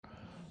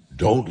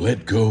Don't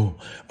let go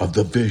of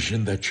the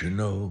vision that you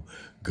know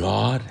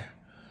God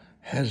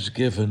has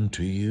given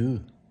to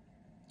you.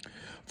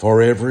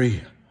 For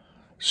every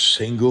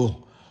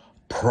single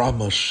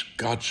promise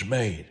God's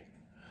made,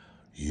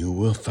 you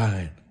will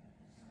find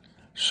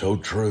so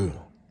true.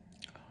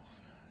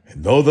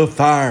 And though the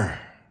fire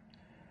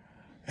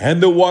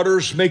and the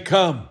waters may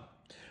come,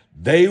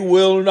 they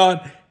will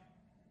not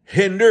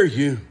hinder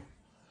you.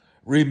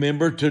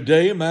 Remember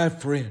today, my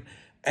friend,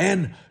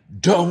 and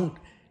don't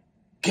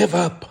give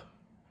up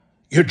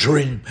your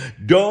dream.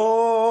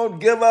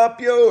 Don't give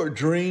up your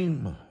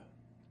dream.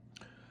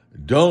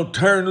 Don't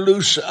turn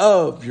loose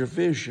of your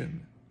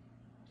vision.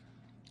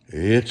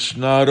 It's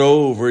not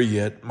over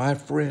yet, my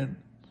friend.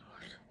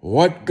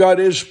 What God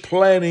is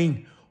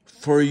planning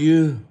for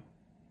you,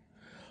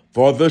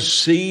 for the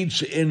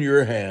seeds in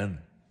your hand.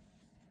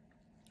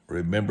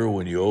 Remember,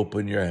 when you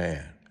open your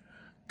hand,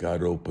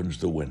 God opens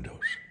the windows.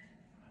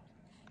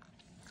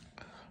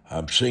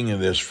 I'm singing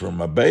this for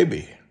my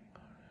baby.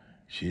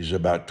 She's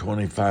about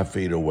 25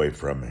 feet away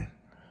from me,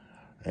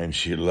 and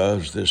she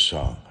loves this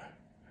song.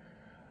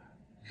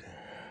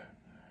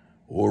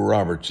 Oral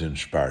Roberts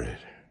inspired it.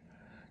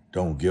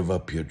 Don't give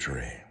up your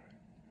dream.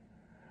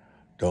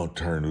 Don't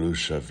turn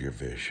loose of your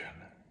vision.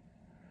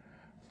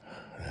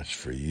 That's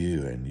for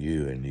you and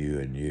you and you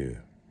and you.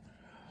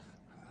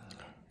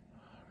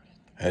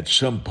 At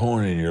some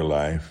point in your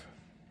life,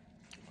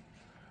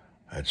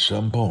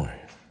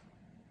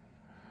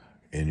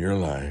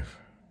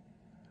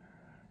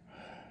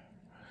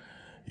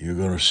 you're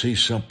going to see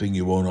something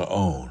you want to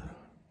own.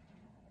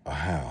 A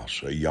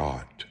house, a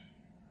yacht,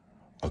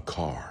 a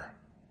car.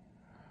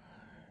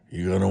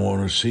 You're going to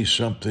want to see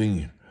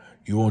something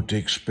you want to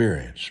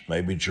experience,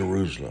 maybe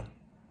Jerusalem,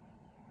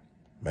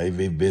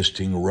 maybe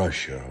visiting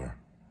Russia or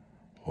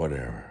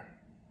whatever.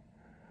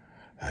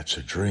 That's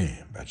a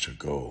dream, that's a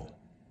goal.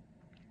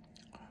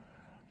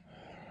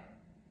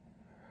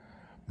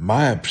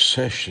 My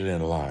obsession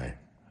in life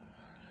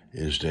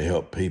is to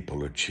help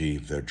people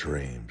achieve their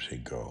dreams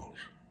and goals.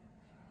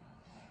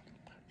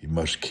 You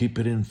must keep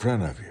it in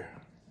front of you.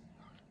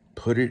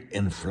 Put it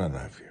in front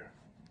of you.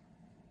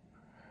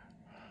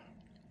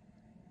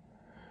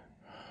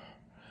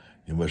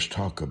 You must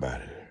talk about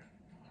it.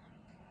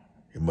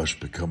 You must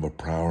become a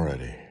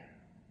priority.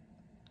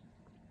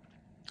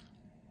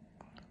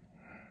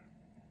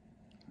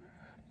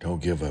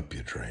 Don't give up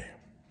your dream.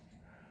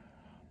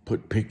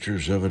 Put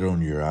pictures of it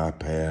on your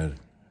iPad,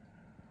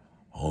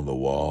 on the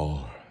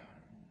wall.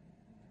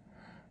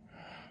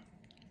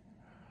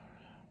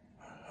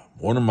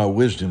 One of my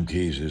wisdom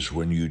keys is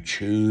when you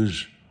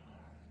choose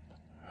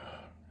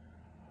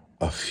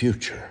a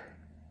future,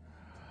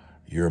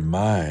 your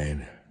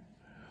mind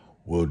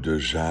will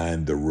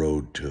design the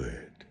road to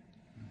it.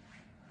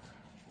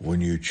 When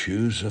you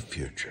choose a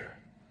future,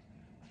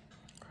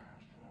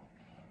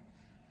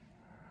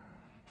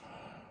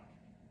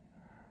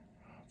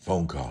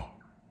 phone call.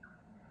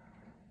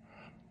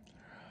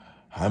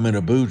 I'm in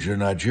Abuja,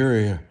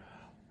 Nigeria.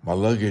 My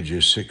luggage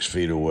is 6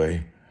 feet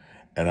away,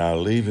 and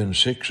I'll leave in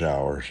 6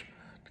 hours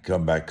to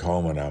come back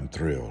home, and I'm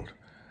thrilled.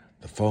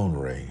 The phone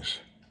rings,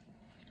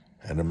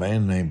 and a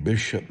man named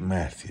Bishop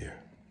Matthew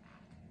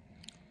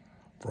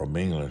from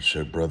England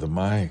said, Brother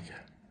Mike,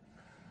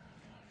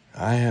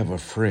 I have a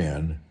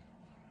friend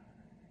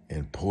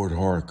in Port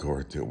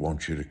Harcourt that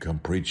wants you to come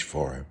preach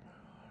for him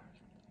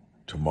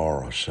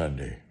tomorrow,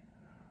 Sunday.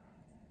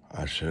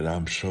 I said,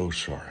 I'm so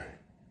sorry.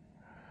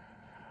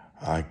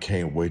 I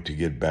can't wait to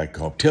get back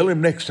home. Tell him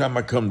next time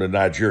I come to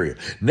Nigeria.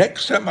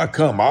 Next time I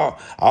come,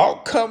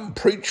 I'll come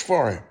preach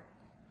for him.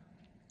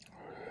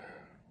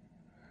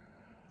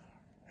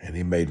 And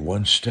he made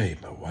one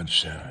statement, one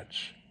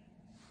sentence.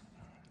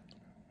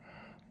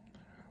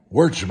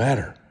 Words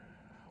matter.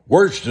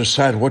 Words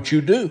decide what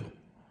you do.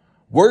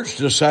 Words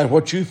decide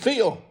what you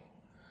feel.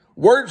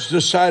 Words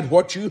decide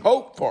what you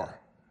hope for.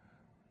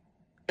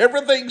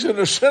 Everything's in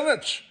a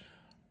sentence.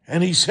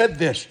 And he said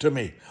this to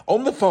me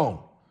on the phone.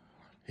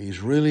 He's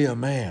really a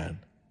man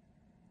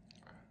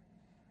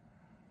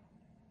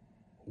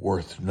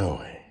worth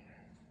knowing.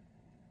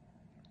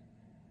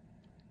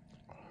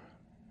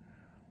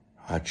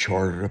 I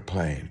chartered a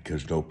plane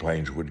because no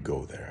planes would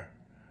go there.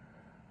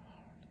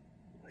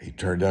 He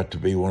turned out to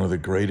be one of the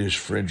greatest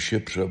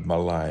friendships of my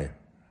life.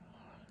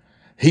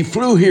 He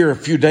flew here a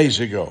few days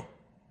ago.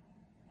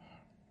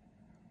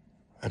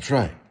 That's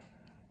right.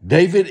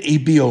 David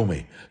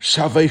Ibiomi,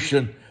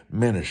 Salvation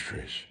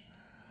Ministries.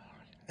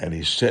 And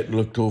he sat and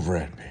looked over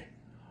at me,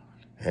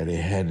 and he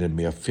handed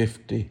me a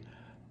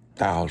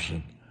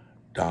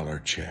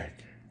 $50,000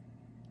 check.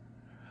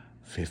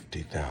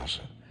 $50,000.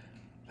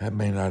 That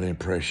may not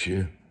impress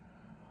you.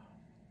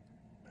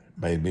 It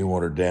made me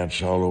want to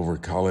dance all over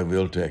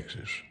Colleyville,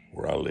 Texas,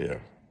 where I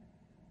live.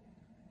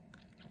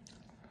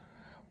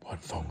 One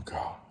phone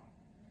call.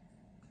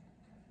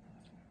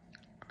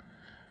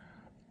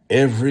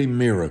 Every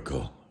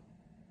miracle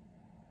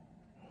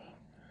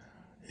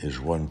is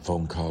one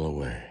phone call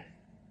away.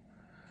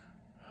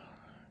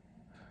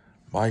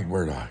 Mike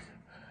Murdoch,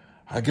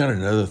 I got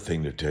another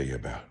thing to tell you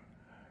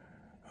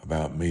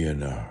about me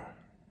and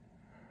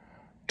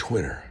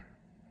Twitter.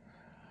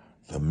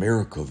 The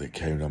miracle that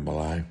came to my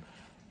life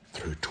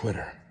through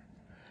Twitter.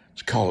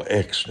 It's called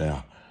X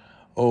now.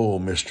 Oh,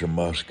 Mr.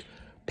 Musk,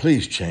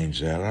 please change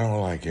that. I don't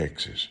like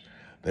X's.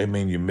 They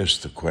mean you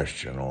missed the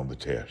question on the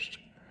test.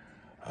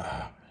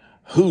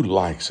 Who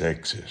likes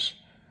X's?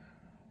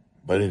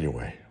 But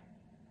anyway,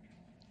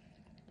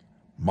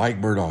 Mike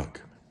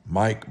Murdoch,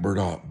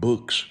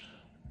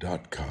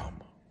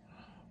 MikeMurdochBooks.com.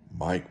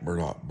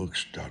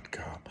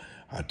 MikeMurdochBooks.com.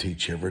 I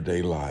teach every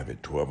day live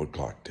at 12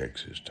 o'clock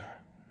Texas time.